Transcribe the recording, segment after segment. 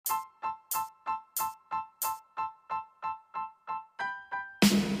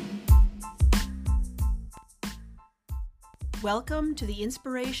Welcome to the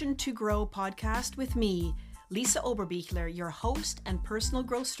Inspiration to Grow podcast with me, Lisa Oberbichler, your host and personal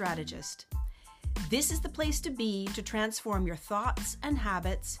growth strategist. This is the place to be to transform your thoughts and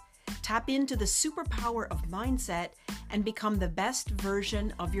habits, tap into the superpower of mindset, and become the best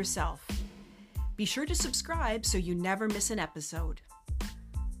version of yourself. Be sure to subscribe so you never miss an episode.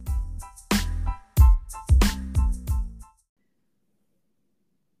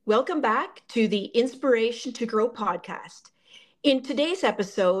 Welcome back to the Inspiration to Grow podcast. In today's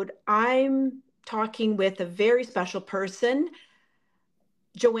episode, I'm talking with a very special person,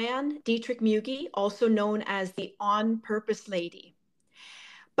 JoAnne Dietrich Muegge, also known as the On Purpose Lady.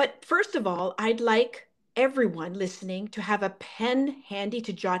 But first of all, I'd like everyone listening to have a pen handy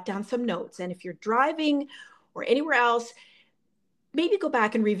to jot down some notes. And if you're driving or anywhere else, maybe go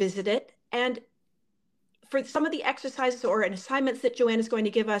back and revisit it. And for some of the exercises or assignments that JoAnne is going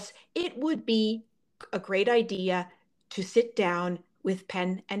to give us, it would be a great idea to sit down with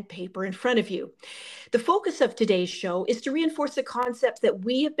pen and paper in front of you. The focus of today's show is to reinforce the concepts that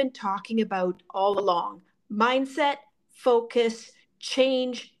we have been talking about all along: mindset, focus,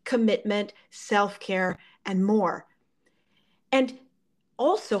 change, commitment, self-care, and more. And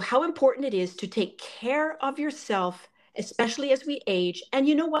also how important it is to take care of yourself, especially as we age. And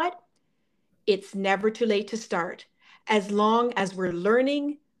you know what? It's never too late to start. As long as we're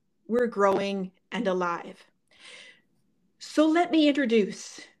learning, we're growing and alive. So let me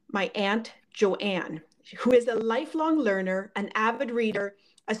introduce my Aunt JoAnne, who is a lifelong learner, an avid reader,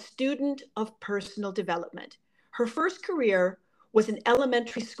 a student of personal development. Her first career was an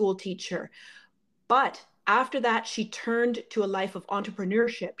elementary school teacher, but after that, she turned to a life of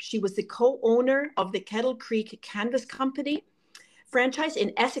entrepreneurship. She was the co-owner of the Kettle Creek Canvas Company franchise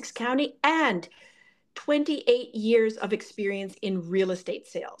in Essex County and 28 years of experience in real estate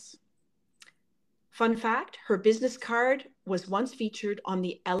sales. Fun fact, her business card was once featured on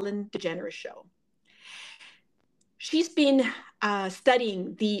the Ellen DeGeneres show. She's been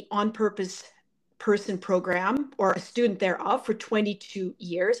studying the On Purpose Person program, or a student thereof, for 22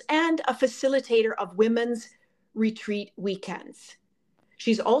 years and a facilitator of women's retreat weekends.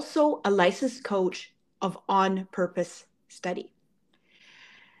 She's also a licensed coach of On Purpose study.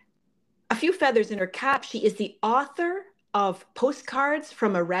 A few feathers in her cap, she is the author of Postcards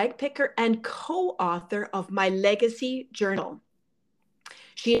from a Rag Picker and co-author of My Legacy Journal.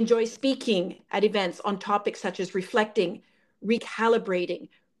 She enjoys speaking at events on topics such as reflecting, recalibrating,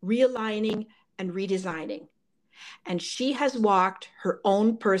 realigning, and redesigning. And she has walked her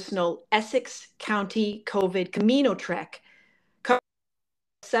own personal Essex County COVID Camino trek,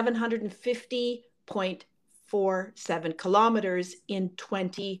 750.47 kilometers in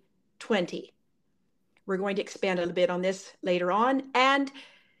 2020. We're going to expand a little bit on this later on. And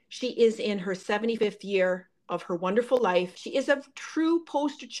she is in her 75th year of her wonderful life. She is a true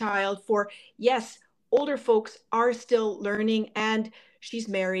poster child for, yes, older folks are still learning. And she's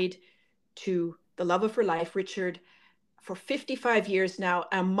married to the love of her life, Richard, for 55 years now,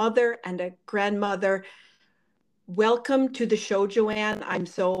 a mother and a grandmother. Welcome to the show, JoAnne. I'm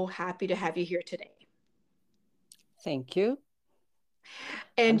so happy to have you here today. Thank you.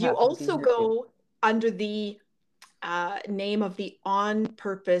 And you also go under the name of the On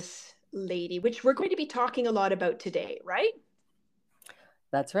Purpose Lady, which we're going to be talking a lot about today, right?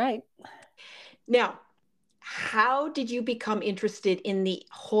 That's right. Now, how did you become interested in the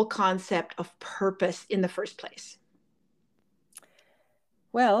whole concept of purpose in the first place?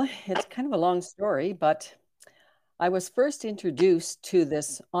 Well, it's kind of a long story, but I was first introduced to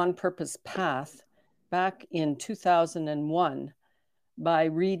this On Purpose path back in 2001 by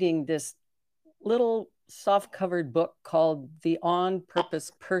reading this little soft-covered book called The On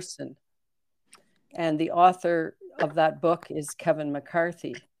Purpose Person. And the author of that book is Kevin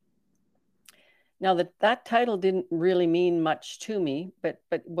McCarthy. Now, that title didn't really mean much to me, but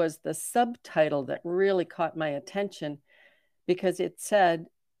was the subtitle that really caught my attention, because it said,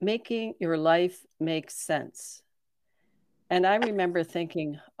 "Making your life make sense." And I remember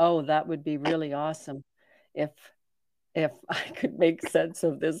thinking, oh, that would be really awesome if I could make sense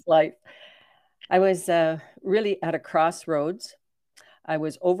of this life. I was really at a crossroads. I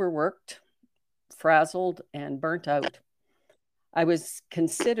was overworked, frazzled, and burnt out. I was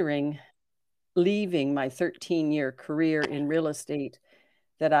considering leaving my 13-year career in real estate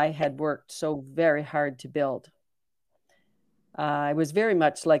that I had worked so very hard to build. I was very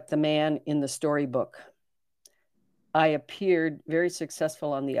much like the man in the storybook. I appeared very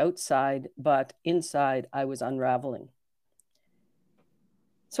successful on the outside, but inside I was unraveling.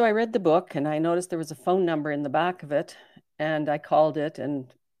 So I read the book and I noticed there was a phone number in the back of it, and I called it,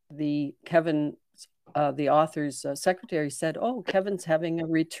 and the Kevin's the author's secretary said, "Oh, Kevin's having a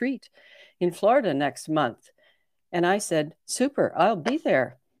retreat in Florida next month." And I said, "Super, I'll be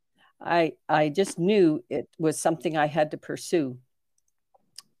there." I just knew it was something I had to pursue.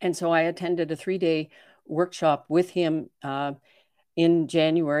 And so I attended a 3-day workshop with him in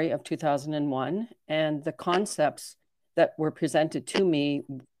January of 2001. And the concepts that were presented to me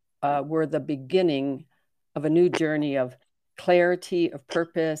were the beginning of a new journey of clarity, of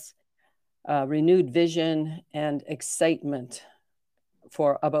purpose, renewed vision, and excitement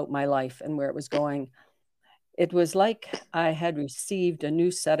about my life and where it was going. It was like I had received a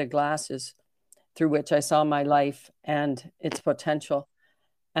new set of glasses through which I saw my life and its potential.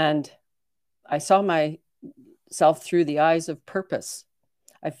 And I saw myself through the eyes of purpose.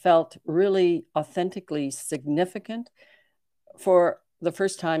 I felt really authentically significant for the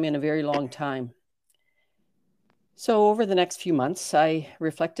first time in a very long time. So over the next few months, I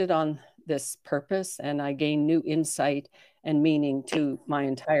reflected on this purpose and I gained new insight and meaning to my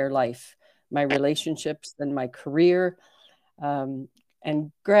entire life, my relationships and my career.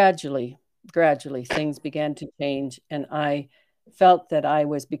 And gradually, things began to change. And I felt that I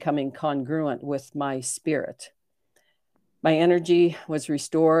was becoming congruent with my spirit. My energy was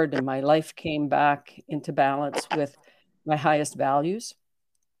restored and my life came back into balance with my highest values.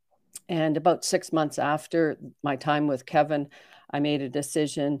 And about 6 months after my time with Kevin, I made a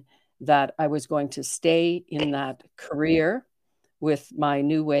decision that I was going to stay in that career with my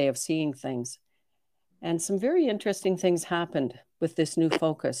new way of seeing things. And some very interesting things happened with this new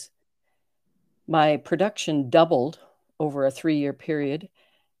focus. My production doubled over a 3-year period.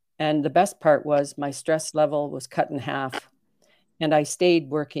 And the best part was my stress level was cut in half. And I stayed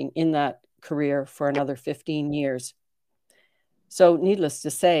working in that career for another 15 years. So needless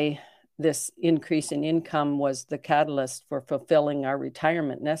to say, this increase in income was the catalyst for fulfilling our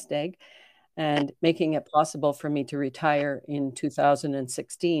retirement nest egg and making it possible for me to retire in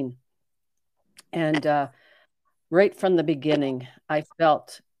 2016. And right from the beginning, I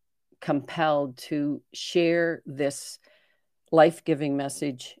felt compelled to share this life-giving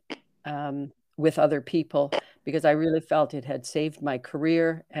message with other people because I really felt it had saved my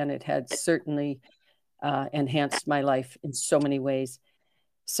career and it had certainly enhanced my life in so many ways.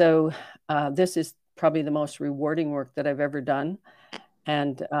 So this is probably the most rewarding work that I've ever done.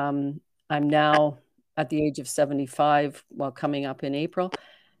 And I'm now at the age of 75, while coming up in April,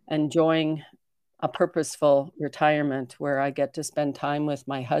 enjoying a purposeful retirement where I get to spend time with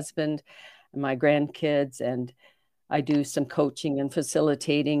my husband and my grandkids, and I do some coaching and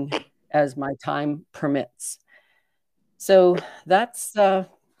facilitating as my time permits. So that's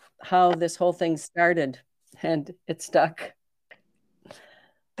how this whole thing started, and it stuck.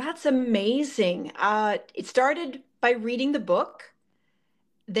 That's amazing. It started by reading the book.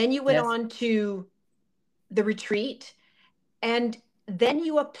 Then you went Yes. on to the retreat, and then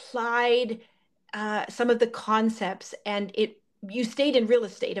you applied some of the concepts, and you stayed in real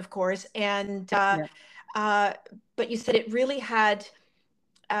estate, of course, and Yeah. but you said it really had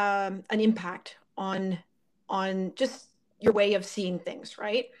an impact on just your way of seeing things,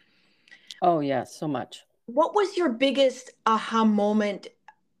 right? Oh, yeah, so much. What was your biggest aha moment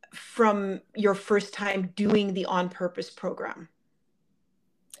from your first time doing the On Purpose program?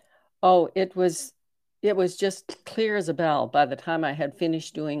 Oh, it was just clear as a bell by the time I had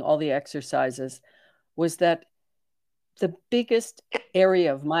finished doing all the exercises, was that the biggest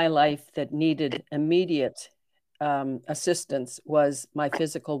area of my life that needed immediate assistance was my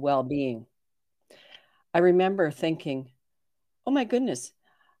physical well-being. I remember thinking, oh my goodness,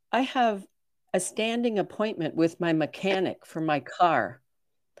 I have a standing appointment with my mechanic for my car.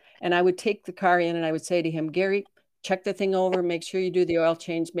 And I would take the car in and I would say to him, Gary, check the thing over, make sure you do the oil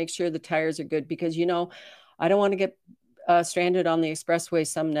change, make sure the tires are good, because, I don't want to get stranded on the expressway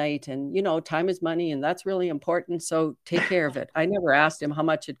some night. And, time is money and that's really important. So take care of it. I never asked him how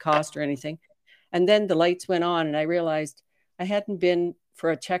much it cost or anything. And then the lights went on and I realized I hadn't been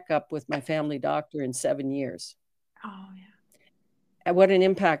for a checkup with my family doctor in 7 years. Oh, yeah. And what an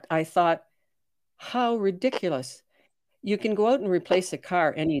impact. I thought, how ridiculous. You can go out and replace a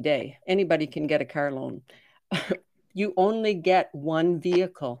car any day. Anybody can get a car loan. You only get one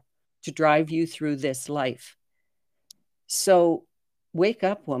vehicle to drive you through this life. So wake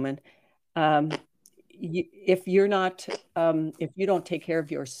up, woman. If you're not, if you don't take care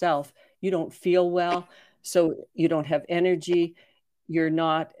of yourself, you don't feel well. So you don't have energy. You're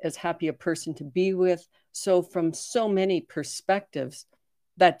not as happy a person to be with. So from so many perspectives,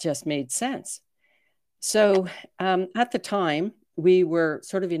 that just made sense. So at the time, we were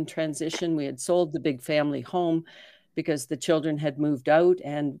sort of in transition. We had sold the big family home because the children had moved out,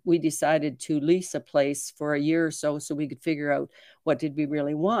 and we decided to lease a place for a year or so we could figure out what did we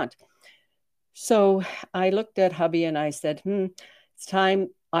really want. So I looked at hubby and I said, it's time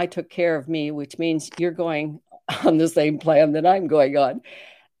I took care of me, which means you're going on the same plan that I'm going on.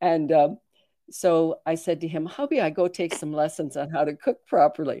 And so I said to him, hubby, I go take some lessons on how to cook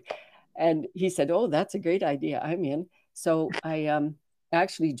properly. And he said, oh, that's a great idea. I'm in. So I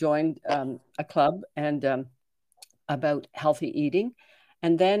actually joined a club and about healthy eating.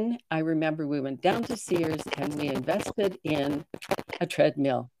 And then I remember we went down to Sears and we invested in a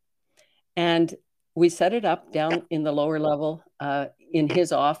treadmill. And we set it up down in the lower level in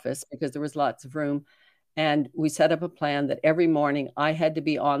his office because there was lots of room. And we set up a plan that every morning I had to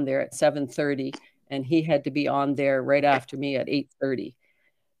be on there at 7:30 and he had to be on there right after me at 8:30.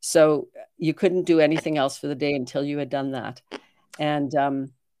 So you couldn't do anything else for the day until you had done that. And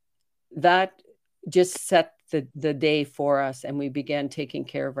that just set the day for us, and we began taking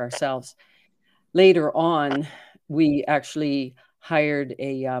care of ourselves. Later on, we actually hired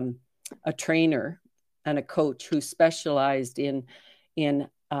a trainer and a coach who specialized in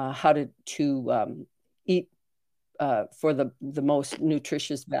how to eat for the most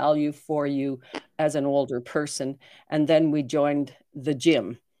nutritious value for you as an older person. And then we joined the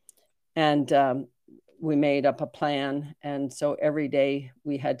gym, and we made up a plan. And so every day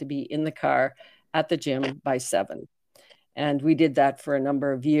we had to be in the car at the gym by 7. And we did that for a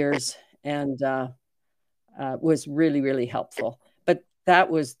number of years, and was really, really helpful. But that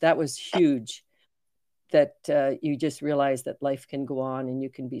was huge, that you just realize that life can go on and you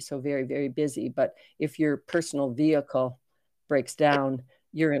can be so very, very busy. But if your personal vehicle breaks down,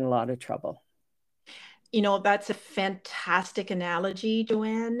 you're in a lot of trouble. That's a fantastic analogy,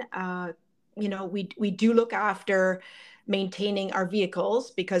 JoAnne. We do look after maintaining our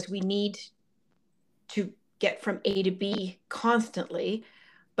vehicles because we need to get from A to B constantly,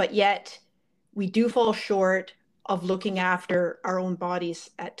 but yet we do fall short of looking after our own bodies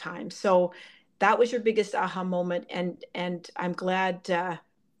at times. So that was your biggest aha moment, and I'm glad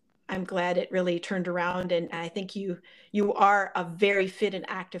it really turned around. And I think you are a very fit and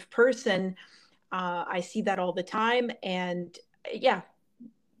active person. I see that all the time, and yeah,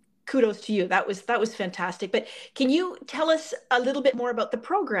 kudos to you. That was fantastic. But can you tell us a little bit more about the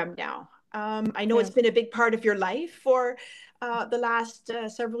program now? I know it's been a big part of your life for the last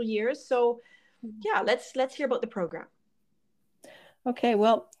several years. So yeah, let's hear about the program. Okay,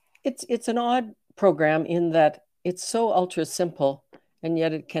 well, it's an odd program in that it's so ultra simple, and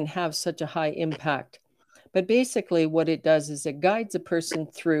yet it can have such a high impact. But basically what it does is it guides a person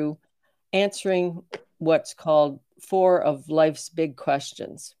through answering what's called 4 of life's big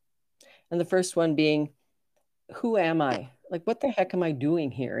questions. And the first one being, who am I? Like, what the heck am I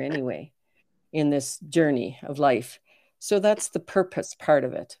doing here anyway in this journey of life? So that's the purpose part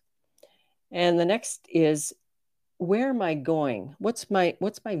of it. And the next is, where am I going? What's my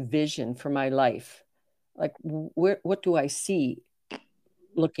vision for my life? Like, what do I see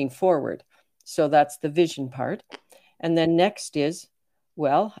looking forward? So that's the vision part. And then next is,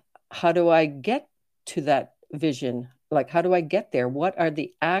 well, how do I get to that vision? Like, how do I get there? What are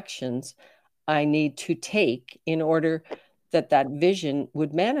the actions I need to take in order that vision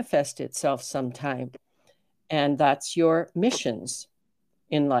would manifest itself sometime? And that's your missions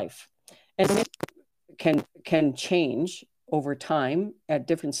in life. And it can change over time at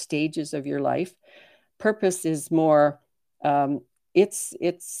different stages of your life. Purpose is more, it's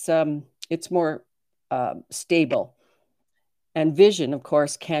more stable. And vision, of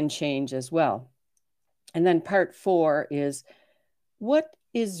course, can change as well. And then part 4 is, what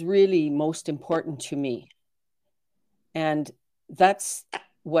is really most important to me? And that's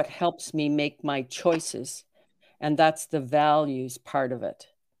what helps me make my choices. And that's the values part of it.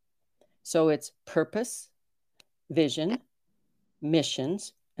 So it's purpose, vision,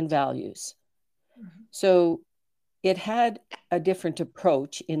 missions, and values. Mm-hmm. So it had a different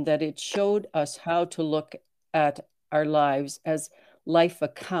approach in that it showed us how to look at our lives as life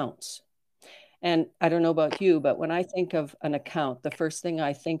accounts. And I don't know about you, but when I think of an account, the first thing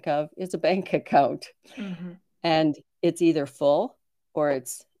I think of is a bank account. Mm-hmm. And it's either full or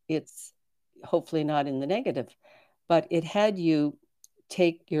it's hopefully not in the negative. But it had you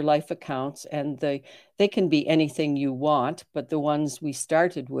take your life accounts, and they can be anything you want, but the ones we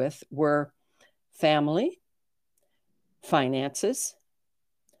started with were family, finances,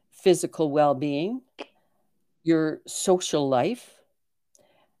 physical well-being, your social life,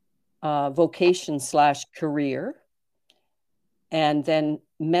 vocation/career, and then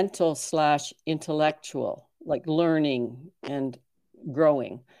mental/intellectual, like learning and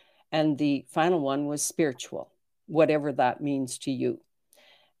growing. And the final one was spiritual, whatever that means to you.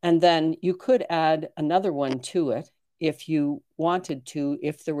 And then you could add another one to it if you wanted to,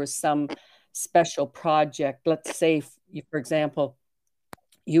 if there was some special project. Let's say, for example,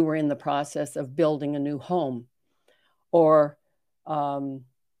 you were in the process of building a new home, or well,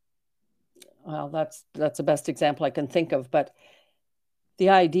 that's the best example I can think of. But the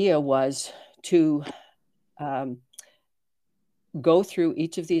idea was to go through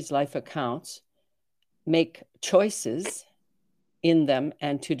each of these life accounts, make choices in them,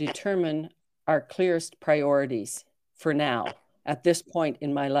 and to determine our clearest priorities for now, at this point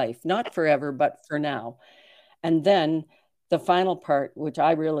in my life, not forever, but for now. And then the final part, which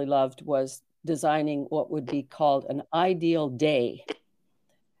I really loved, was designing what would be called an ideal day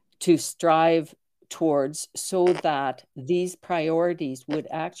to strive towards, so that these priorities would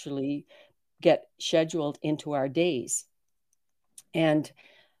actually get scheduled into our days. And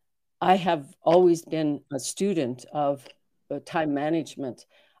I have always been a student of time management.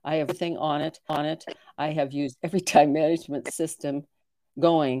 I have everything on it. I have used every time management system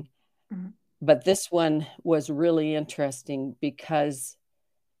going. Mm-hmm. But this one was really interesting because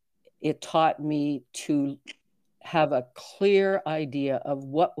it taught me to have a clear idea of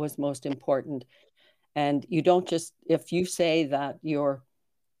what was most important. And you don't just, if you say that your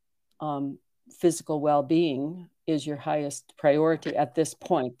physical well-being is your highest priority at this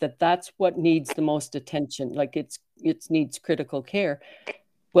point, that's what needs the most attention, like it needs critical care.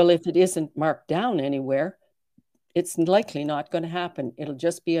 Well, if it isn't marked down anywhere, it's likely not going to happen. It'll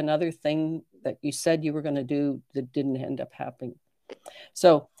just be another thing that you said you were going to do that didn't end up happening.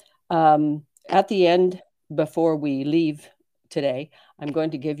 So at the end, before we leave today, I'm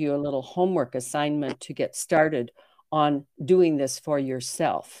going to give you a little homework assignment to get started on doing this for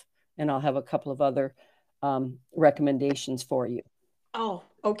yourself. And I'll have a couple of other recommendations for you. Oh,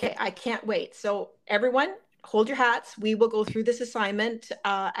 okay. I can't wait. So everyone, hold your hats. We will go through this assignment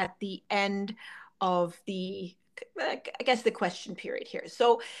at the end of the, I guess, the question period here.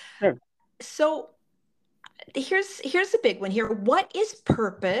 So, sure. So here's a big one here. What is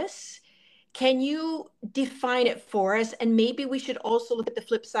purpose? Can you define it for us? And maybe we should also look at the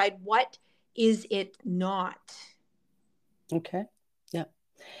flip side. What is it not? Okay. Yeah.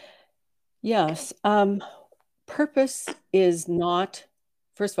 Yes. Purpose is not,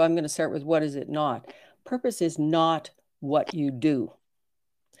 first of all, I'm going to start with what is it not? Purpose is not what you do.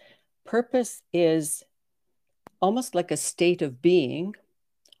 Purpose is almost like a state of being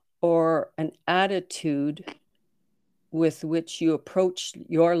or an attitude with which you approach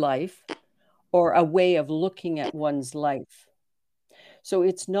your life, or a way of looking at one's life. So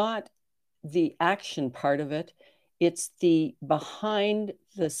it's not the action part of it. It's the behind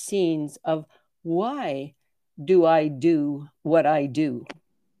the scenes of, why do I do what I do?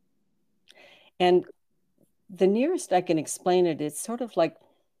 And the nearest I can explain it, it's sort of like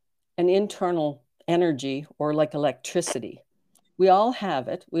an internal energy, or like electricity. We all have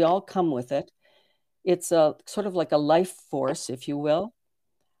it. We all come with it. It's a sort of like a life force, if you will.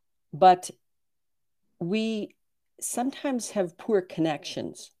 But we sometimes have poor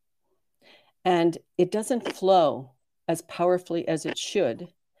connections, and it doesn't flow as powerfully as it should.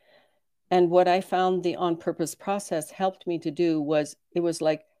 And what I found the On Purpose process helped me to do was, it was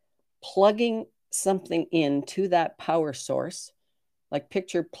like plugging something into that power source. Like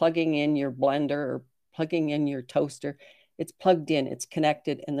picture plugging in your blender or plugging in your toaster. It's plugged in, it's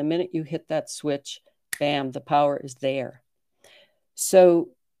connected. And the minute you hit that switch, bam, the power is there. So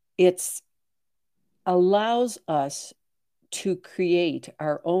it allows us to create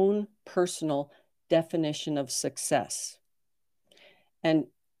our own personal definition of success. And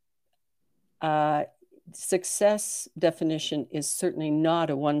success definition is certainly not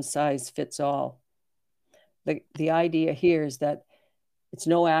a one size fits all. The idea here is that it's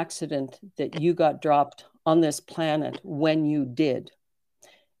no accident that you got dropped on this planet when you did.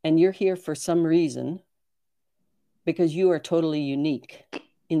 And you're here for some reason, because you are totally unique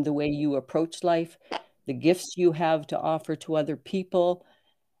in the way you approach life, the gifts you have to offer to other people.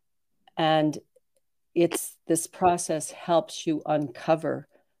 And this process helps you uncover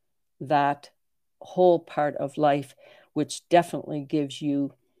that whole part of life, which definitely gives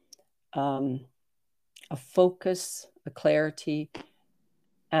you a focus, a clarity,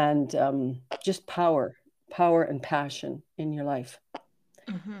 and just power and passion in your life.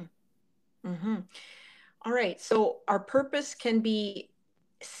 Mm-hmm. Mm-hmm. All right. So our purpose can be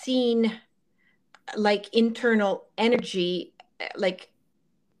seen like internal energy, like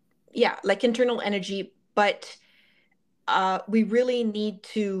internal energy, but we really need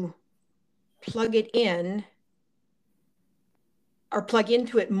to plug it in or plug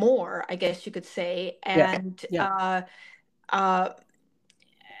into it more, I guess you could say, Yeah. and Yeah. uh,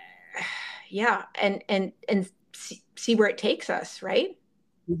 yeah, and see where it takes us, right?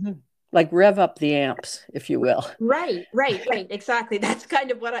 Mm-hmm. Like rev up the amps, if you will. Right, right, right. Exactly. That's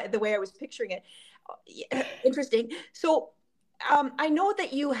kind of the way I was picturing it. Yeah, interesting. So, I know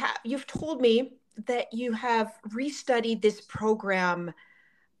that you've told me that you have restudied this program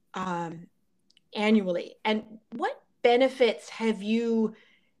um, annually. And what benefits have you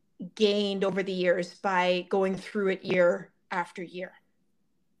gained over the years by going through it year after year?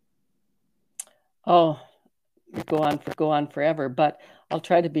 Oh, go on forever, but I'll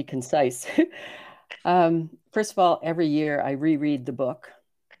try to be concise. First of all, every year I reread the book,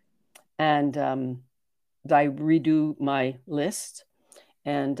 and I redo my list,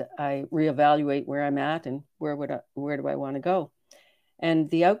 and I reevaluate where I'm at and where do I want to go. And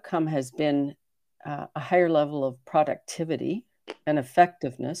the outcome has been a higher level of productivity and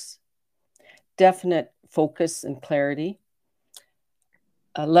effectiveness, definite focus and clarity,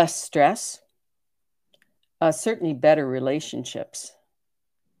 less stress, certainly better relationships.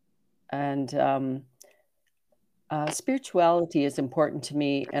 And spirituality is important to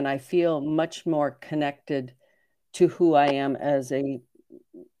me, and I feel much more connected to who I am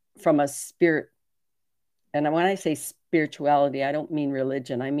from a spirit. And when I say spirituality, I don't mean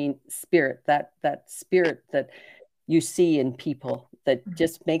religion. I mean spirit, that spirit that you see in people that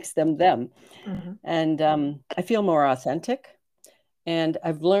just makes them them. Mm-hmm. And I feel more authentic. And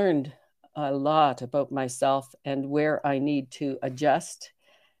I've learned a lot about myself and where I need to adjust.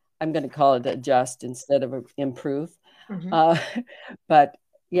 I'm going to call it adjust instead of improve. Mm-hmm. Uh, but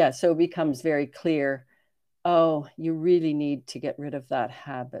yeah, so it becomes very clear. Oh, you really need to get rid of that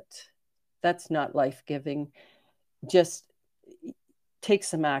habit. That's not life giving. Just take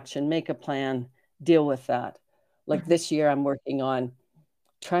some action, make a plan, deal with that. Like Mm-hmm. this year, I'm working on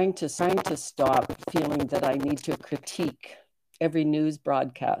trying to stop feeling that I need to critique every news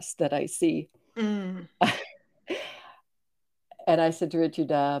broadcast that I see. Mm. And I said to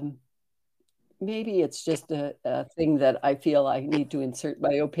Richard, maybe it's just a thing that I feel I need to insert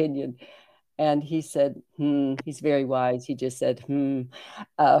my opinion. And he said, he's very wise. He just said,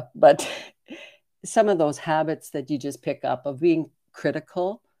 but some of those habits that you just pick up of being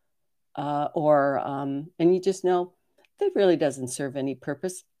critical and you just know that really doesn't serve any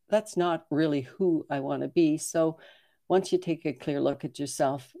purpose. That's not really who I want to be. So once you take a clear look at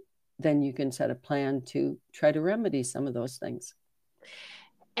yourself, then you can set a plan to try to remedy some of those things.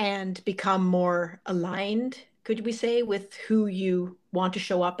 And become more aligned, could we say, with who you want to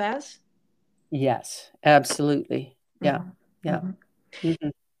show up as? Yes, absolutely. Yeah. Mm-hmm. Yeah. Mm-hmm. Mm-hmm.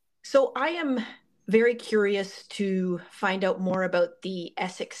 So I am very curious to find out more about the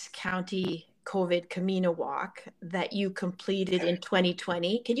Essex County COVID Camino Walk that you completed in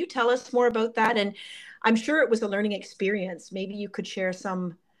 2020. Can you tell us more about that? And I'm sure it was a learning experience. Maybe you could share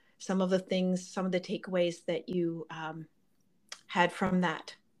some of the things, some of the takeaways that you had from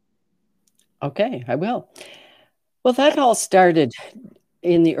that. Okay, I will. Well, that all started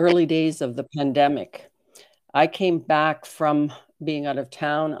in the early days of the pandemic. I came back from being out of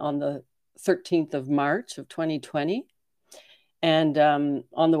town on the 13th of March of 2020. And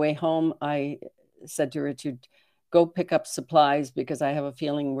on the way home, I said to Richard, go pick up supplies because I have a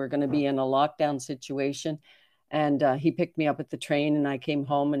feeling we're going to be in a lockdown situation. And he picked me up at the train and I came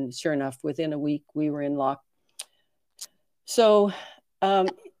home. And sure enough, within a week, we were in lock. So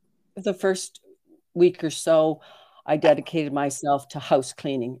the first week or so, I dedicated myself to house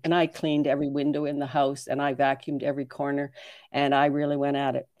cleaning and I cleaned every window in the house and I vacuumed every corner and I really went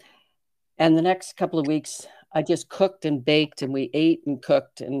at it. And the next couple of weeks, I just cooked and baked and we ate and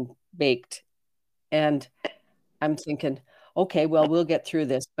cooked and baked. And I'm thinking, okay, well, we'll get through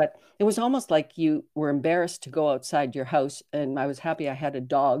this. But it was almost like you were embarrassed to go outside your house. And I was happy I had a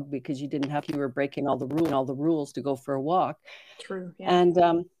dog because you were breaking all the rules to go for a walk. True, yeah.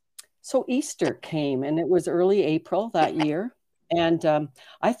 And so Easter came and it was early April that year. And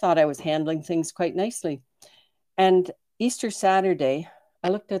I thought I was handling things quite nicely. And Easter Saturday, I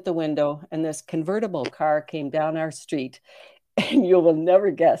looked at the window and this convertible car came down our street. And you will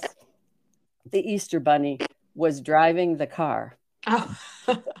never guess, the Easter Bunny was driving the car. Oh.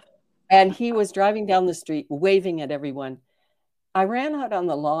 And he was driving down the street, waving at everyone. I ran out on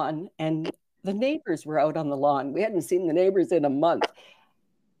the lawn and the neighbors were out on the lawn. We hadn't seen the neighbors in a month.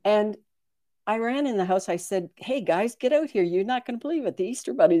 And I ran in the house. I said, hey, guys, get out here. You're not going to believe it. The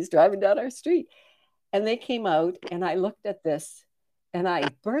Easter Bunny's driving down our street. And they came out and I looked at this and I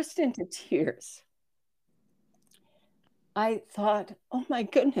burst into tears. I thought, oh my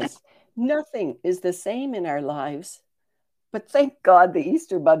goodness, nothing is the same in our lives But thank God the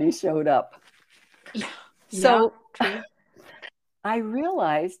Easter Bunny showed up. Yeah. So True. I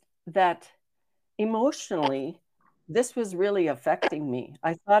realized that emotionally, this was really affecting me.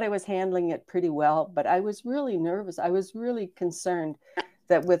 I thought I was handling it pretty well, but I was really nervous. I was really concerned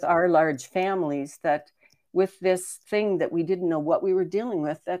that with our large families, that with this thing that we didn't know what we were dealing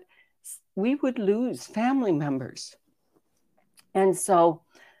with, that we would lose family members. And so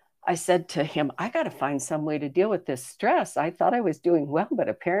I said to him, I got to find some way to deal with this stress. I thought I was doing well, but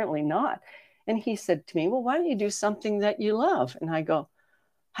apparently not. And he said to me, well, why don't you do something that you love? And I go,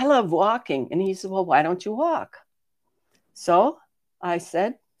 I love walking. And he said, well, why don't you walk? So I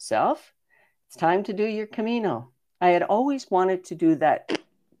said, Self, it's time to do your Camino. I had always wanted to do that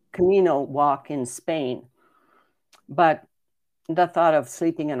Camino walk in Spain, but the thought of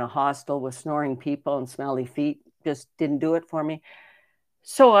sleeping in a hostel with snoring people and smelly feet just didn't do it for me.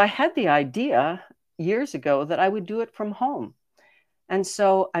 So I had the idea years ago that I would do it from home. And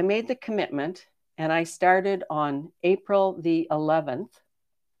so I made the commitment, and I started on April the 11th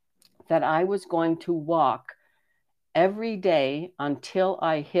that I was going to walk every day until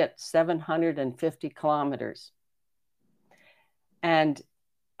I hit 750 kilometers. And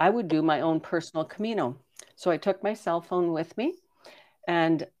I would do my own personal Camino. So I took my cell phone with me,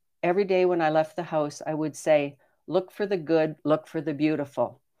 and every day when I left the house, I would say, look for the good, look for the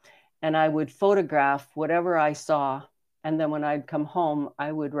beautiful. And I would photograph whatever I saw. And then when I'd come home, I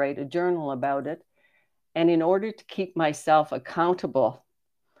would write a journal about it. And in order to keep myself accountable,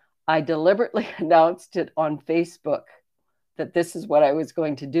 I deliberately announced it on Facebook that this is what I was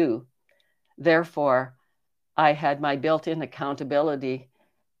going to do. Therefore, I had my built-in accountability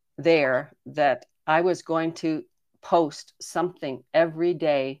there that I was going to post something every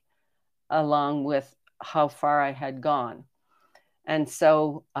day along with how far I had gone. And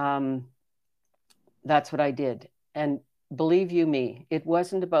so that's what I did. And believe you me, it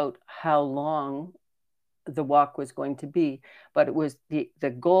wasn't about how long the walk was going to be, but it was the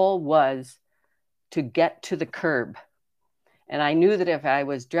goal was to get to the curb. And I knew that if I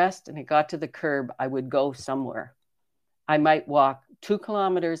was dressed and it got to the curb, I would go somewhere. I might walk 2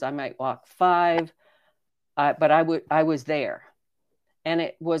 kilometers, I might walk 5, but I was there. And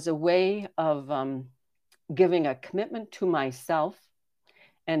it was a way of giving a commitment to myself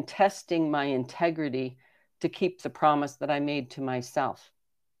and testing my integrity to keep the promise that I made to myself.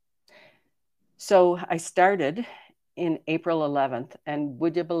 So I started in April 11th, and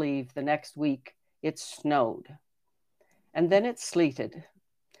would you believe the next week it snowed, and then it sleeted,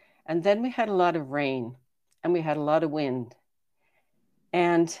 and then we had a lot of rain, and we had a lot of wind.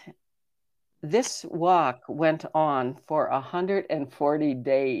 And this walk went on for 140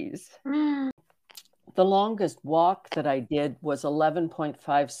 days. The longest walk that I did was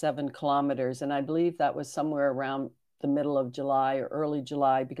 11.57 kilometers, and I believe that was somewhere around the middle of July or early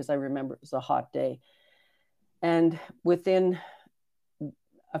July, because I remember it was a hot day. And within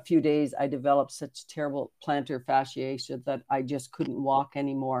a few days, I developed such terrible plantar fasciitis that I just couldn't walk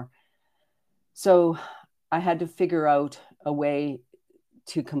anymore. So I had to figure out a way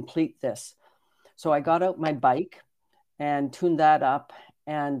to complete this. So I got out my bike and tuned that up,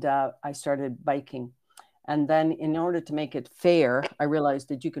 and I started biking. And then in order to make it fair, I realized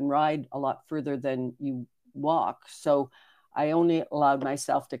that you can ride a lot further than you walk. So I only allowed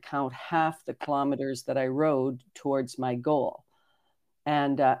myself to count half the kilometers that I rode towards my goal.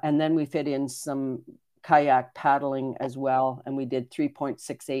 And then we fit in some kayak paddling as well, and we did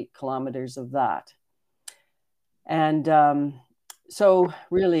 3.68 kilometers of that. And so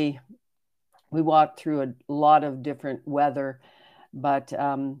really, we walked through a lot of different weather, but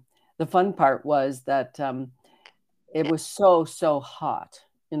the fun part was that it was so hot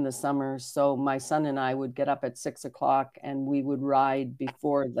in the summer. So my son and I would get up at 6 o'clock and we would ride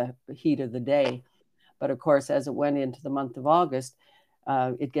before the heat of the day. But of course, as it went into the month of August,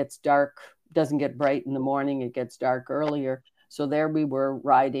 it gets dark, doesn't get bright in the morning, it gets dark earlier. So there we were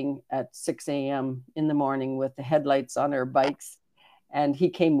riding at 6 a.m. in the morning with the headlights on our bikes. And he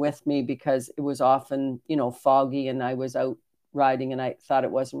came with me because it was often, foggy, and I was out riding and I thought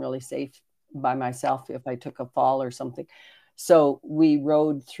it wasn't really safe by myself if I took a fall or something. So we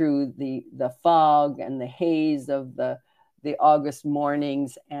rode through the fog and the haze of the August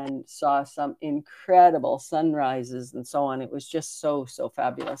mornings and saw some incredible sunrises and so on. It was just so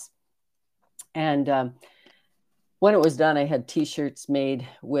fabulous. And when it was done, I had T-shirts made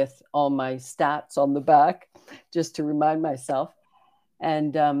with all my stats on the back just to remind myself.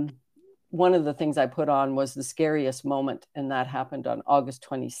 And one of the things I put on was the scariest moment, and that happened on August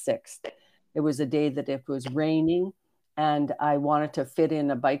 26th. It was a day that it was raining and I wanted to fit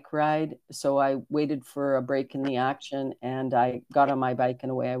in a bike ride. So I waited for a break in the action, and I got on my bike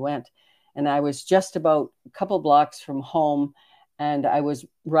and away I went. And I was just about a couple blocks from home, and I was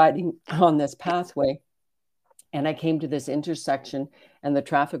riding on this pathway, and I came to this intersection, and the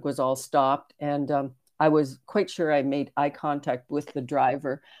traffic was all stopped. And I was quite sure I made eye contact with the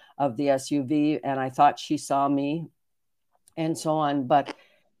driver of the SUV, and I thought she saw me and so on. But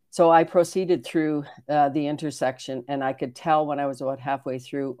so I proceeded through the intersection, and I could tell when I was about halfway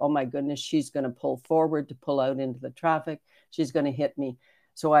through, oh my goodness, she's going to pull forward to pull out into the traffic. She's going to hit me.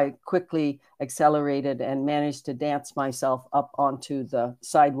 So I quickly accelerated and managed to dance myself up onto the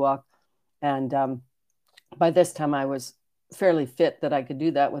sidewalk. And by this time, I was fairly fit that I could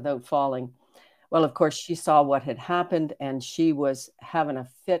do that without falling. Well, of course, she saw what had happened, and she was having a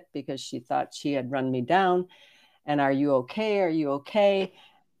fit because she thought she had run me down. And are you okay? Are you okay?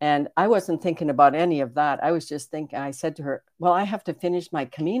 And I wasn't thinking about any of that. I was just thinking, I said to her, well, I have to finish my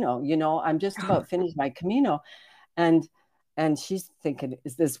Camino. I'm just about finished my Camino. And she's thinking,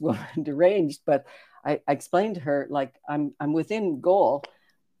 is this woman deranged? But I explained to her, like, I'm within goal.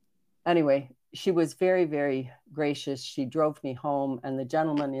 Anyway, she was very, very gracious. She drove me home, and the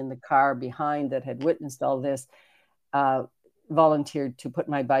gentleman in the car behind that had witnessed all this volunteered to put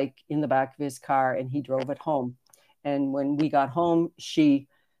my bike in the back of his car, and he drove it home. And when we got home, she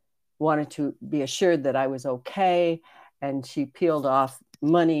wanted to be assured that I was okay. And she peeled off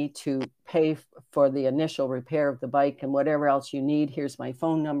money to pay for the initial repair of the bike, and whatever else you need, here's my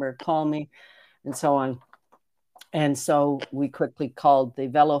phone number, call me, and so on. And so we quickly called the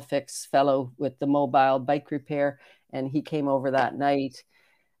VeloFix fellow with the mobile bike repair, and he came over that night,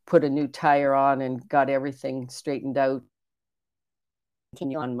 put a new tire on, and got everything straightened out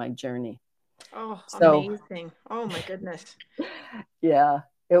on my journey. Oh, so amazing. Oh my goodness. Yeah,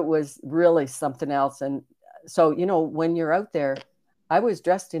 it was really something else. And so, when you're out there, I was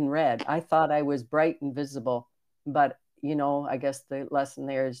dressed in red. I thought I was bright and visible, but I guess the lesson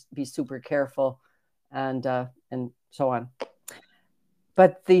there is be super careful and so on.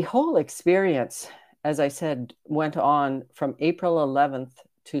 But the whole experience, as I said, went on from April 11th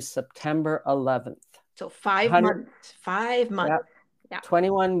to September 11th. So 5 months. 5 months. Yeah.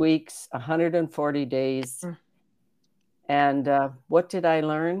 21 weeks, 140 days. And what did I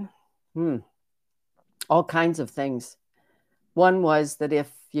learn? All kinds of things. One was that if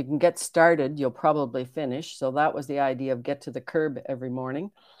you can get started, you'll probably finish. So that was the idea of get to the curb every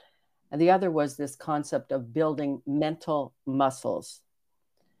morning. And the other was this concept of building mental muscles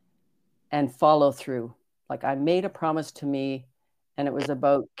and follow through. Like, I made a promise to me, and it was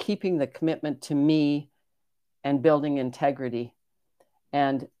about keeping the commitment to me and building integrity.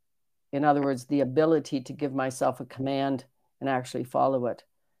 And in other words, the ability to give myself a command and actually follow it,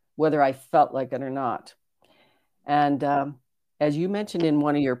 whether I felt like it or not. And as you mentioned in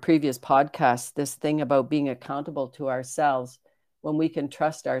one of your previous podcasts, this thing about being accountable to ourselves, when we can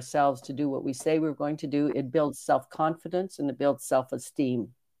trust ourselves to do what we say we're going to do, it builds self-confidence and it builds self-esteem.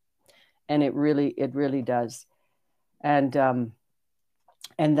 And it really does. And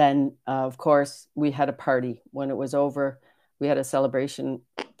then, of course, we had a party. When it was over, we had a celebration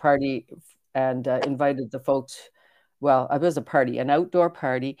party and invited the folks. Well, it was a party, an outdoor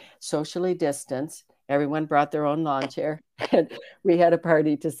party, socially distanced. Everyone brought their own lawn chair. And we had a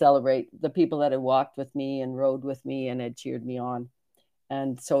party to celebrate the people that had walked with me and rode with me and had cheered me on.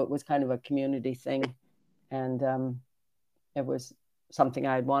 And so it was kind of a community thing. And it was something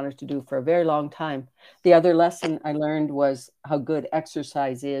I had wanted to do for a very long time. The other lesson I learned was how good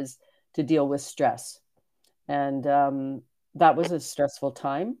exercise is to deal with stress. And that was a stressful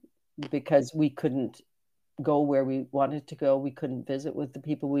time because we couldn't go where we wanted to go. We couldn't visit with the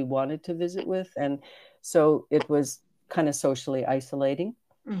people we wanted to visit with. And so it was kind of socially isolating,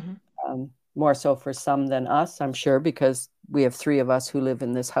 more so for some than us, I'm sure, because we have 3 of us who live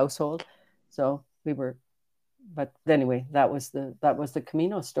in this household. So we were, but anyway, that was the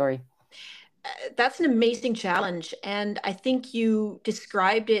Camino story. That's an amazing challenge. And I think you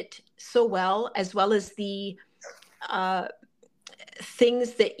described it so well as the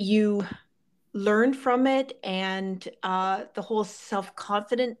things that you learned from it, and the whole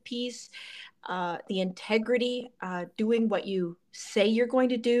self-confident piece, the integrity, doing what you say you're going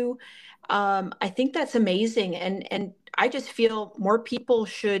to do. I think that's amazing. And I just feel more people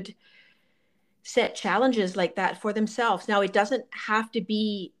should set challenges like that for themselves. Now, it doesn't have to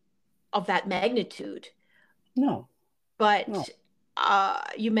be of that magnitude. No. But no.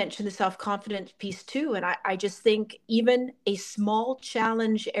 You mentioned the self-confidence piece too. And I just think even a small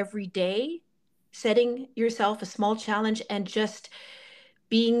challenge every day, setting yourself a small challenge and just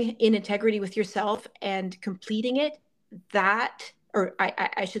being in integrity with yourself and completing it that, or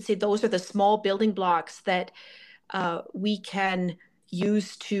I should say, those are the small building blocks that we can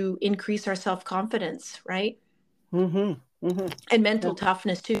use to increase our self-confidence, right? Mm-hmm. Mm-hmm. And mental Yeah.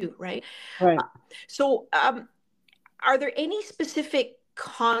 toughness too, right? Right. So, are there any specific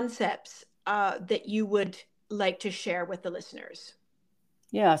concepts that you would like to share with the listeners?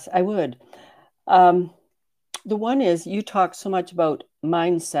 Yes, I would. Um, the one is you talk so much about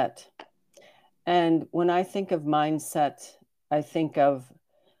mindset. And when I think of mindset, I think of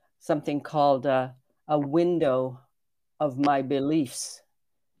something called a window of my beliefs,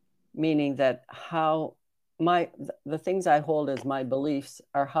 meaning that how the things I hold as my beliefs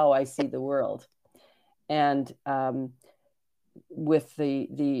are how I see the world. And with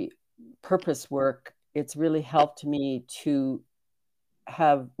the purpose work, it's really helped me to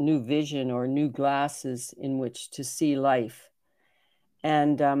have new vision or new glasses in which to see life.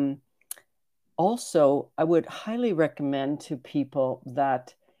 And also, I would highly recommend to people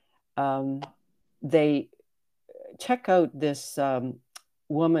that um, they check out this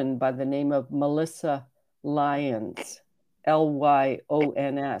woman by the name of Melissa Lyons,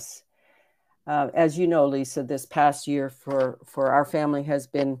 Lyons. As you know, Lisa, this past year for our family has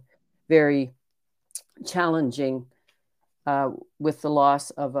been very challenging with the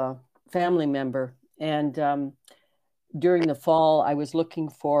loss of a family member. And during the fall, I was looking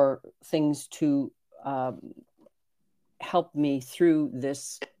for things to um, help me through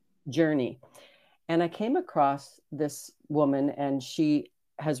this journey. And I came across this woman, and she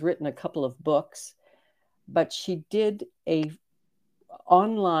has written a couple of books, but she did a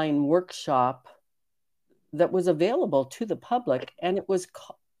online workshop that was available to the public, and it was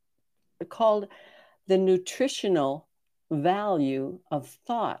called The Nutritional Value of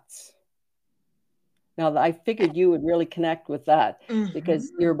Thoughts. Now, I figured you would really connect with that Mm-hmm.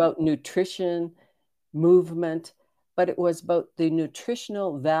 because you're about nutrition, movement, but it was about the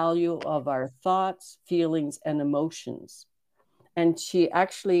nutritional value of our thoughts, feelings, and emotions. And she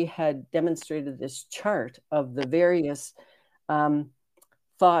actually had demonstrated this chart of the various um,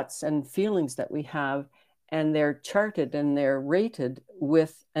 thoughts and feelings that we have, and they're charted and they're rated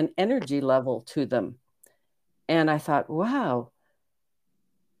with an energy level to them. And I thought, wow,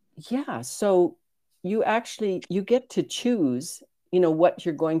 yeah. So you get to choose, what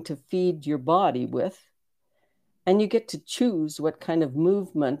you're going to feed your body with, and you get to choose what kind of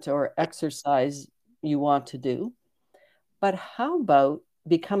movement or exercise you want to do. But how about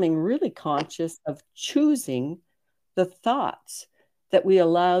becoming really conscious of choosing the thoughts that we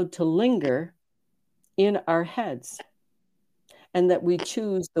allowed to linger in our heads, and that we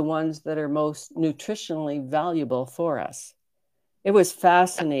choose the ones that are most nutritionally valuable for us? It was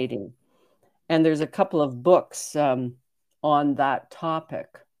fascinating. And there's a couple of books on that topic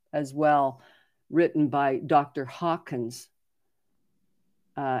as well, written by Dr. Hawkins.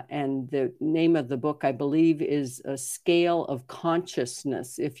 And the name of the book, I believe, is A Scale of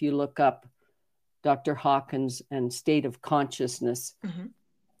Consciousness. If you look up Dr. Hawkins and state of consciousness. Mm-hmm.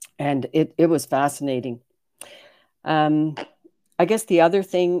 And it was fascinating. I guess the other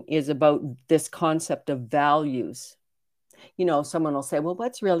thing is about this concept of values. Someone will say, well,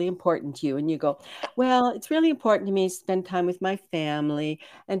 what's really important to you? And you go, well, it's really important to me to spend time with my family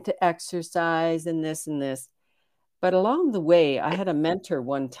and to exercise and this and this. But along the way, I had a mentor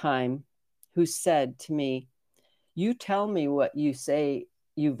one time who said to me, you tell me what you say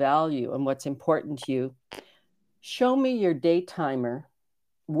you value and what's important to you. Show me your day timer.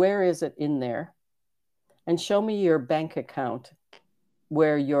 Where is it in there? And show me your bank account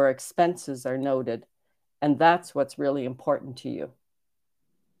where your expenses are noted. And that's what's really important to you.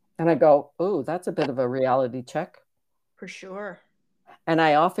 And I go, oh, that's a bit of a reality check. For sure. And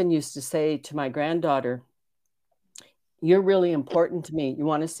I often used to say to my granddaughter, you're really important to me. You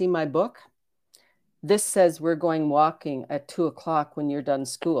want to see my book? This says we're going walking at 2:00 when you're done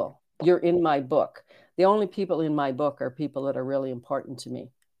school. You're in my book. The only people in my book are people that are really important to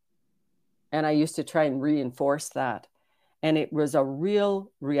me. And I used to try and reinforce that. And it was a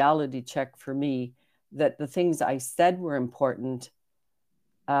real reality check for me that the things I said were important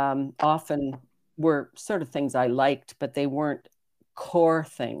often were sort of things I liked, but they weren't core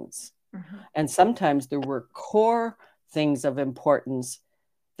things. Mm-hmm. And sometimes there were core things of importance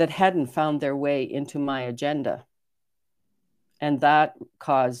that hadn't found their way into my agenda. And that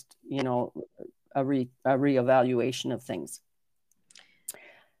caused, a reevaluation of things.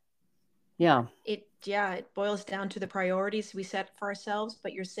 Yeah. It boils down to the priorities we set for ourselves,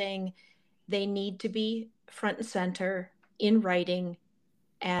 but you're saying they need to be front and center in writing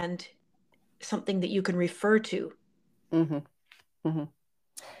and something that you can refer to. Mm-hmm. Mm-hmm.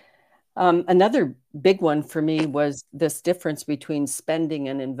 Another big one for me was this difference between spending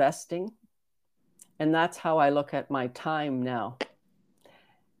and investing. And that's how I look at my time now.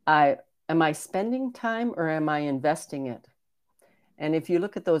 Am I spending time or am I investing it? And if you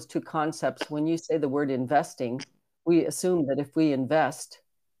look at those two concepts, when you say the word investing, we assume that if we invest,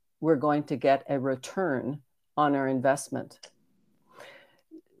 we're going to get a return on our investment.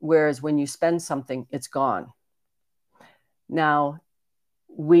 Whereas when you spend something, it's gone. Now,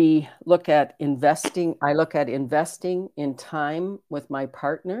 we look at investing. I look at investing in time with my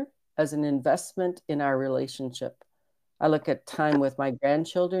partner as an investment in our relationship. I look at time with my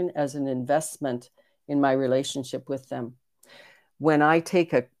grandchildren as an investment in my relationship with them. When I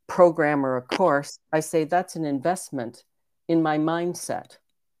take a program or a course, I say that's an investment in my mindset.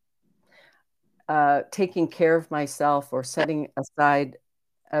 Taking care of myself or setting aside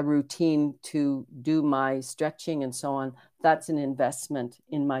a routine to do my stretching and so on, that's an investment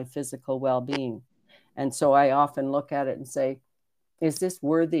in my physical well-being. And so I often look at it and say, is this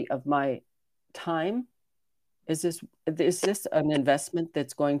worthy of my time? Is this an investment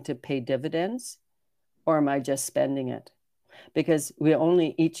that's going to pay dividends, or am I just spending it? Because we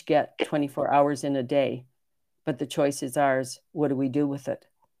only each get 24 hours in a day, but the choice is ours. What do we do with it?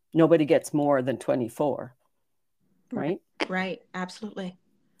 Nobody gets more than 24, right? Right. Absolutely.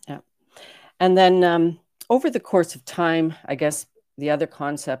 Yeah. And then over the course of time, I guess the other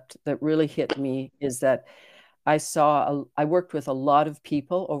concept that really hit me is that I worked with a lot of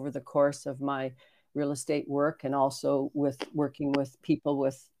people over the course of my real estate work, and also with working with people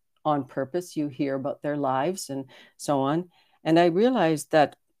with on purpose. You hear about their lives and so on. And I realized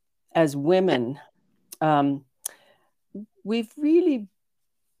that as women, we've really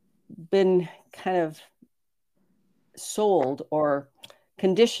been kind of sold or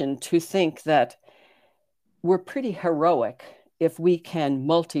conditioned to think that we're pretty heroic if we can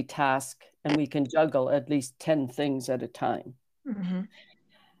multitask and we can juggle at least 10 things at a time. Mm-hmm.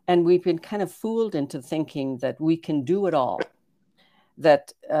 And we've been kind of fooled into thinking that we can do it all,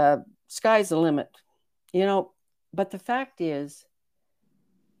 that sky's the limit, but the fact is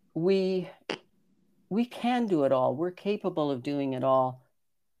we can do it all. We're capable of doing it all,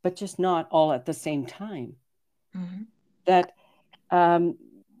 but just not all at the same time. Mm-hmm. That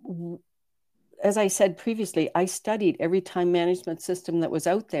as I said previously, I studied every time management system that was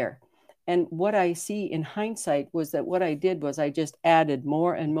out there. And what I see in hindsight was that what I did was I just added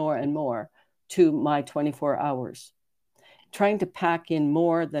more and more and more to my 24 hours, trying to pack in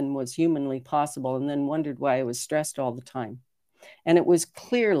more than was humanly possible, and then wondered why I was stressed all the time. And it was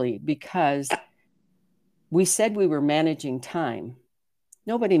clearly because we said we were managing time.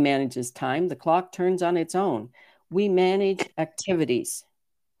 Nobody manages time. The clock turns on its own. We manage activities.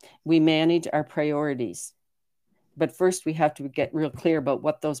 We manage our priorities. But first, we have to get real clear about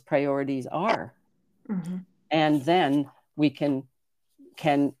what those priorities are. Mm-hmm. And then we can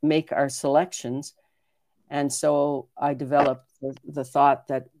make our selections. And so I developed the thought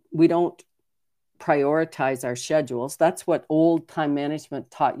that we don't prioritize our schedules. That's what old time management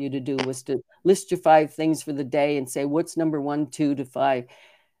taught you to do, was to list your 5 things for the day and say, what's number 1, 2 to 5?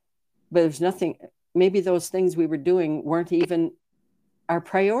 But there's nothing, maybe those things we were doing weren't even our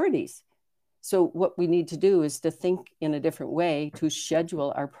priorities. So what we need to do is to think in a different way, to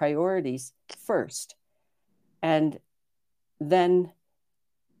schedule our priorities first. And then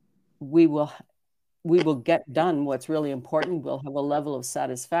we will get done what's really important. We'll have a level of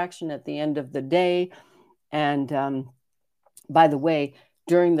satisfaction at the end of the day. And by the way,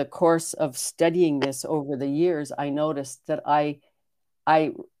 during the course of studying this over the years, I noticed that I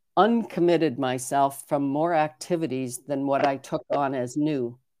uncommitted myself from more activities than what I took on as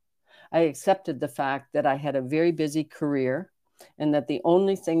new. I accepted the fact that I had a very busy career and that the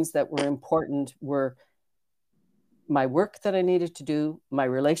only things that were important were my work that I needed to do, my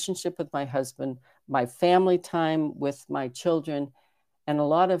relationship with my husband, my family time with my children, and a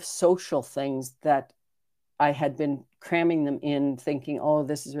lot of social things that I had been cramming them in, thinking, oh,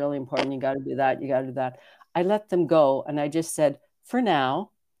 this is really important. You got to do that. You got to do that. I let them go. And I just said, for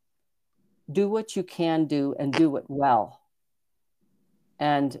now, do what you can do and do it well.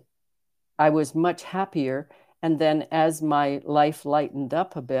 And I was much happier. And then as my life lightened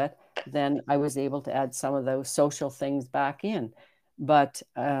up a bit, then I was able to add some of those social things back in. But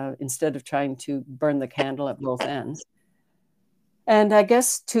instead of trying to burn the candle at both ends. And I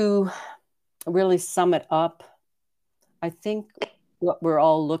guess to really sum it up, I think what we're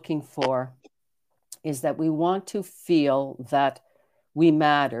all looking for is that we want to feel that we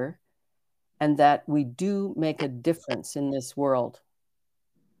matter and that we do make a difference in this world.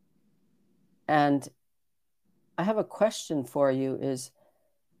 And I have a question for you is,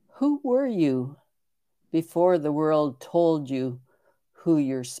 Who were you before the world told you who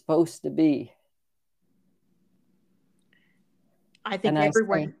you're supposed to be? I think I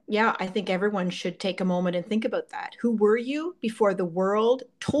think everyone should take a moment and think about that. Who were you before the world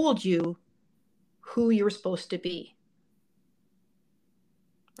told you who you were supposed to be?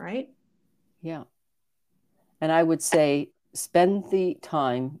 Right? Yeah. And I would say spend the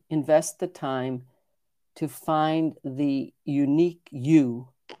time, invest the time to find the unique you,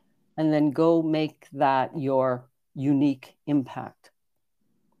 and then go make that your unique impact.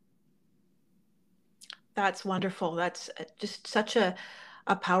 That's wonderful. That's just such a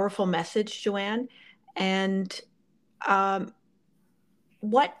powerful message, JoAnne. And um,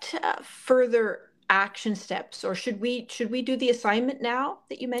 what further action steps, or should we do the assignment now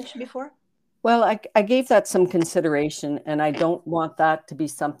that you mentioned before? Well, I gave that some consideration, and I don't want that to be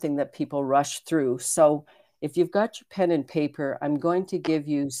something that people rush through. So if you've got your pen and paper, I'm going to give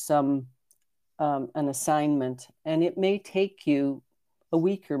you an assignment, and it may take you a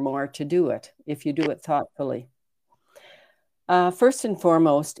week or more to do it if you do it thoughtfully. First and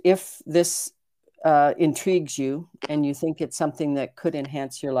foremost, if this intrigues you and you think it's something that could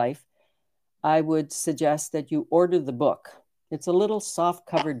enhance your life, I would suggest that you order the book. It's a little soft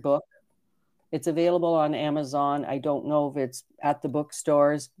covered book. It's available on Amazon. I don't know if it's at the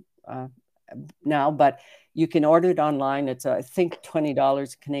bookstores now, but you can order it online. It's, I think,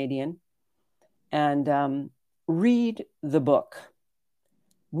 $20 Canadian. And read the book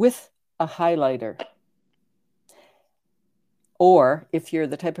with a highlighter. Or if you're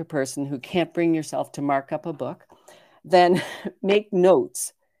the type of person who can't bring yourself to mark up a book, then make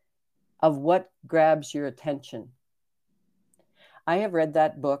notes of what grabs your attention. I have read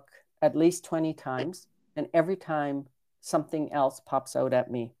that book at least 20 times, and every time something else pops out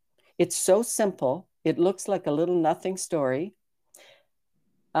at me. It's so simple. It looks like a little nothing story.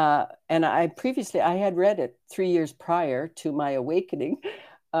 And I had read it 3 years prior to my awakening.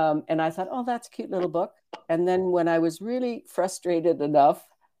 And I thought, oh, that's a cute little book. And then when I was really frustrated enough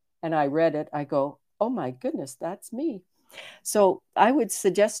and I read it, I go, oh my goodness, that's me. So I would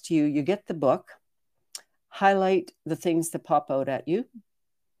suggest to you, you get the book, highlight the things that pop out at you.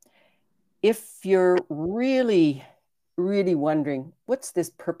 If you're really, really wondering, what's this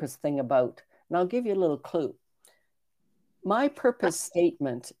purpose thing about? And I'll give you a little clue. My purpose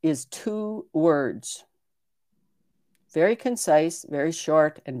statement is 2 words. Very concise, very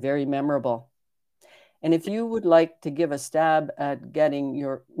short, and very memorable. And if you would like to give a stab at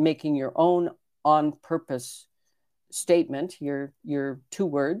making your own on-purpose statement, your 2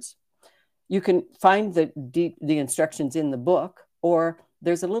 words, you can find the instructions in the book, or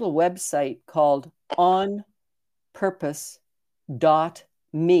there's a little website called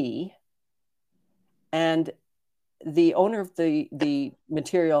onpurpose.me, and the owner of the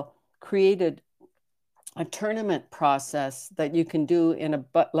material created a tournament process that you can do in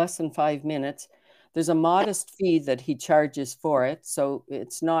less than 5 minutes. There's a modest fee that he charges for it, so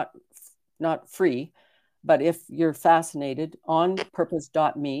it's not free. But if you're fascinated,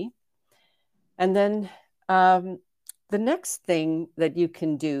 onpurpose.me. And then the next thing that you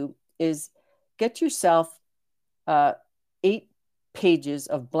can do is get yourself 8 pages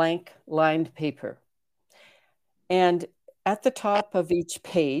of blank lined paper. And at the top of each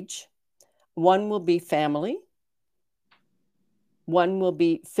page, one will be family, one will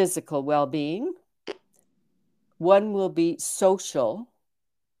be physical well-being, one will be social,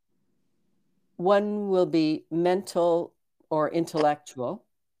 one will be mental or intellectual,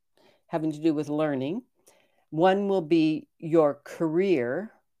 having to do with learning, one will be your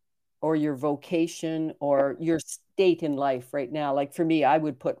career or your vocation or your state in life right now. Like for me, I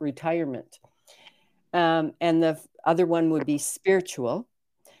would put retirement. And the other one would be spiritual.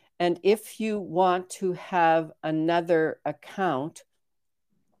 And if you want to have another account,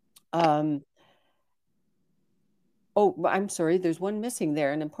 oh, I'm sorry, there's one missing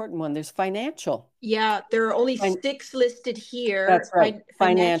there, an important one. There's financial. Yeah, there are only 6 listed here. That's right.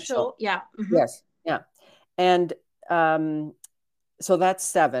 Financial. Yeah. Mm-hmm. Yes. Yeah. And so that's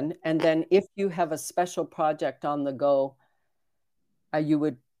 7. And then if you have a special project on the go, you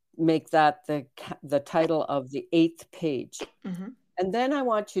would make that the title of the 8th page. Mm-hmm. And then I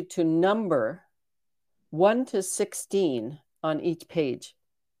want you to number 1 to 16 on each page.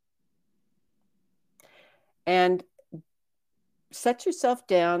 And set yourself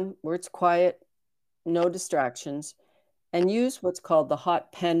down where it's quiet, no distractions, and use what's called the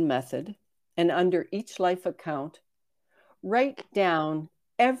hot pen method. And under each life account, write down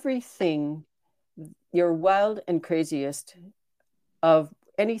everything, your wild and craziest of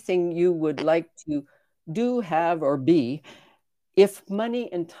anything you would like to do, have, or be if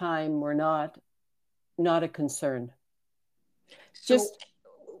money and time were not a concern. So Just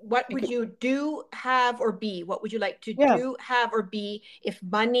what would you do, have, or be? What would you like to yeah, do, have, or be if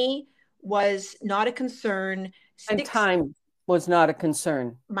money was not a concern? and Six, time was not a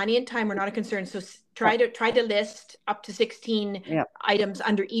concern. money and time were not a concern. So Yeah, try to list up to 16 yeah, items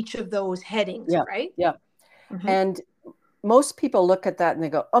under each of those headings, yeah, right? yeah. Mm-hmm. And most people look at that and they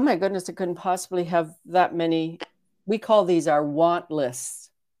go, "Oh my goodness, it couldn't possibly have that many." We call these our want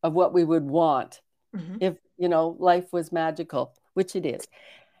lists of what we would want Mm-hmm. if, life was magical, which it is.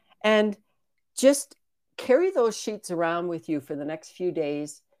 And just carry those sheets around with you for the next few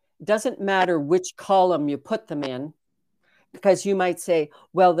days. Doesn't matter which column you put them in, because you might say,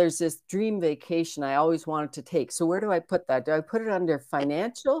 well, there's this dream vacation I always wanted to take. So where do I put that? Do I put it under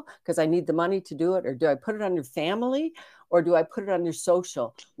financial because I need the money to do it? Or do I put it under family? Or do I put it under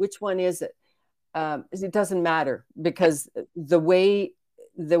social? Which one is it? It doesn't matter, because the way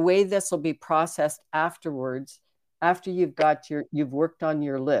this will be processed afterwards, after you've worked on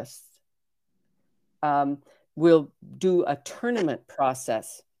your list, we'll do a tournament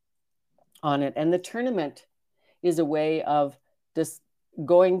process on it. And the tournament is a way of just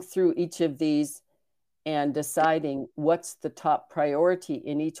going through each of these and deciding what's the top priority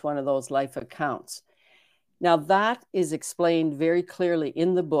in each one of those life accounts. Now, that is explained very clearly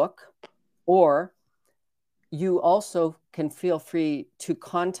in the book, or you also can feel free to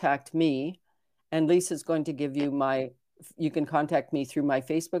contact me, and Lisa's going to give you you can contact me through my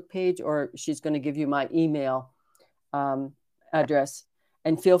Facebook page, or she's going to give you my email address,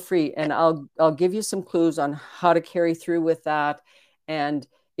 and feel free. And I'll give you some clues on how to carry through with that. And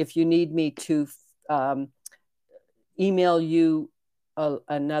if you need me to email you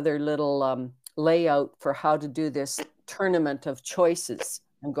another little layout for how to do this tournament of choices,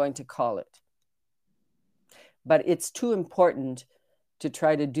 I'm going to call it. But it's too important to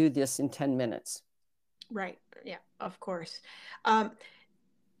try to do this in 10 minutes. Right. Yeah, of course.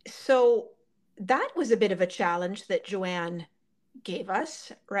 So that was a bit of a challenge that JoAnne gave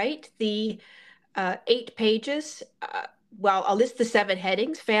us, right? The 8 pages. Well, I'll list the 7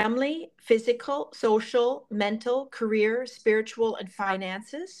 headings: family, physical, social, mental, career, spiritual, and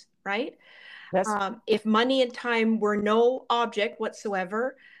finances, right? Yes. If money and time were no object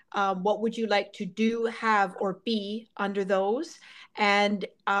whatsoever, what would you like to do, have, or be under those? And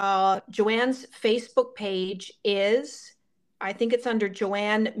JoAnne's Facebook page is, I think it's under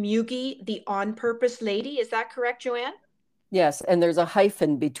JoAnne Muegge, the On Purpose Lady. Is that correct, JoAnne? Yes, and there's a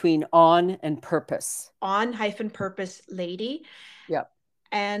hyphen between on and purpose. On-purpose lady. Yeah.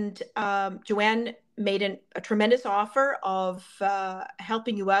 And JoAnne made a tremendous offer of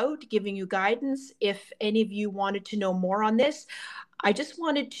helping you out, giving you guidance. If any of you wanted to know more on this, I just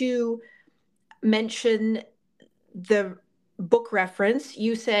wanted to mention the book reference.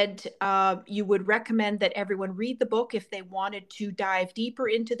 You said you would recommend that everyone read the book if they wanted to dive deeper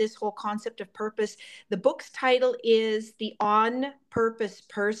into this whole concept of purpose. The book's title is The On Purpose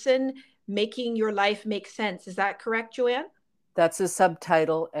Person, Making Your Life Make Sense. Is that correct, JoAnne? That's the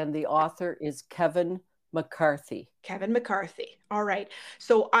subtitle, and the author is Kevin McCarthy. Kevin McCarthy. All right.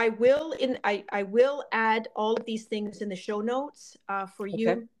 So I will add all of these things in the show notes for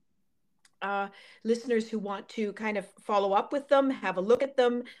you listeners who want to kind of follow up with them, have a look at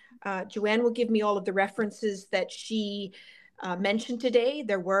them. JoAnne will give me all of the references that she mentioned today.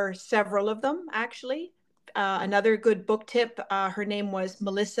 There were several of them, actually. Another good book tip, her name was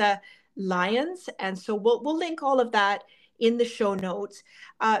Melissa Lyons. And so we'll link all of that in the show notes.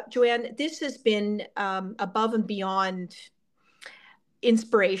 JoAnne, this has been above and beyond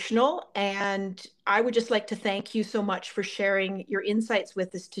inspirational. And I would just like to thank you so much for sharing your insights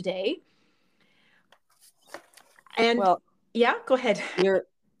with us today. And well, yeah, go ahead.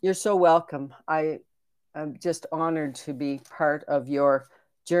 You're so welcome. I'm just honored to be part of your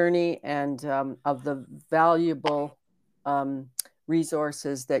journey, and of the valuable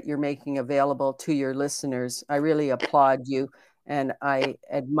resources that you're making available to your listeners. I really applaud you, and I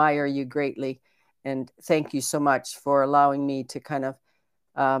admire you greatly. And thank you so much for allowing me to kind of,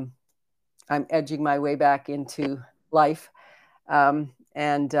 I'm edging my way back into life.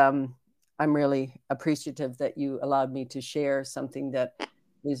 And I'm really appreciative that you allowed me to share something that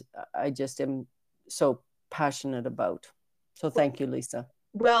I just am so passionate about. So thank you, Lisa.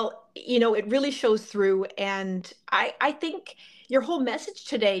 Well, it really shows through. And I think your whole message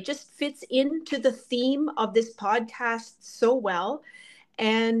today just fits into the theme of this podcast so well.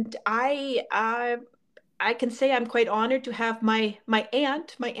 And I can say I'm quite honored to have my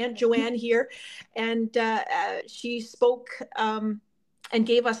aunt JoAnne here, and she spoke and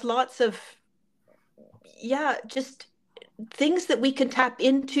gave us lots of just things that we can tap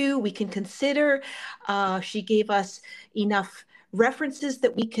into, we can consider. She gave us enough references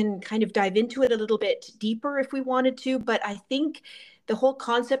that we can kind of dive into it a little bit deeper if we wanted to. But I think the whole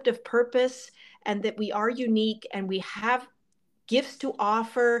concept of purpose and that we are unique and we have gifts to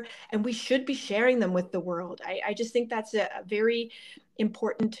offer and we should be sharing them with the world. I just think that's a very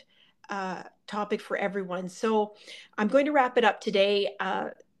important topic for everyone. So I'm going to wrap it up today.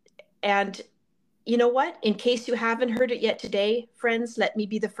 And you know what? In case you haven't heard it yet today, friends, let me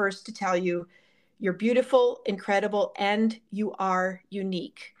be the first to tell you, you're beautiful, incredible, and you are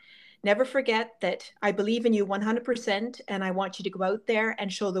unique. Never forget that I believe in you 100%, and I want you to go out there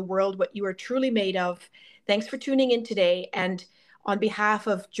and show the world what you are truly made of. Thanks for tuning in today. And on behalf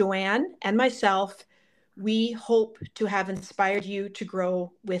of JoAnne and myself, we hope to have inspired you to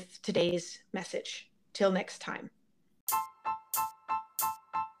grow with today's message. Till next time.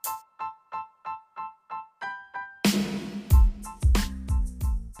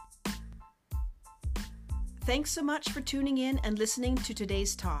 Thanks so much for tuning in and listening to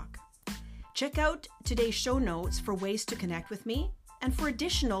today's talk. Check out today's show notes for ways to connect with me, and for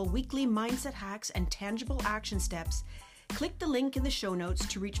additional weekly mindset hacks and tangible action steps, click the link in the show notes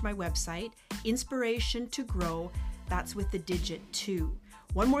to reach my website, Inspiration to Grow, that's with the digit 2.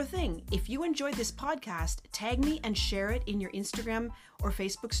 One more thing, if you enjoyed this podcast, tag me and share it in your Instagram or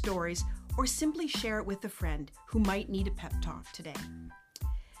Facebook stories, or simply share it with a friend who might need a pep talk today.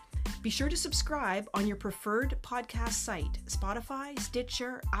 Be sure to subscribe on your preferred podcast site, Spotify,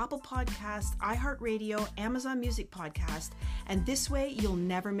 Stitcher, Apple Podcasts, iHeartRadio, Amazon Music Podcast, and this way you'll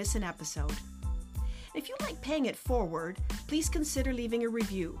never miss an episode. If you like paying it forward, please consider leaving a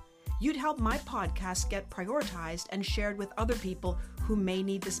review. You'd help my podcast get prioritized and shared with other people who may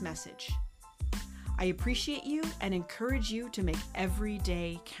need this message. I appreciate you and encourage you to make every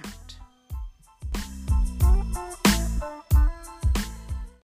day count.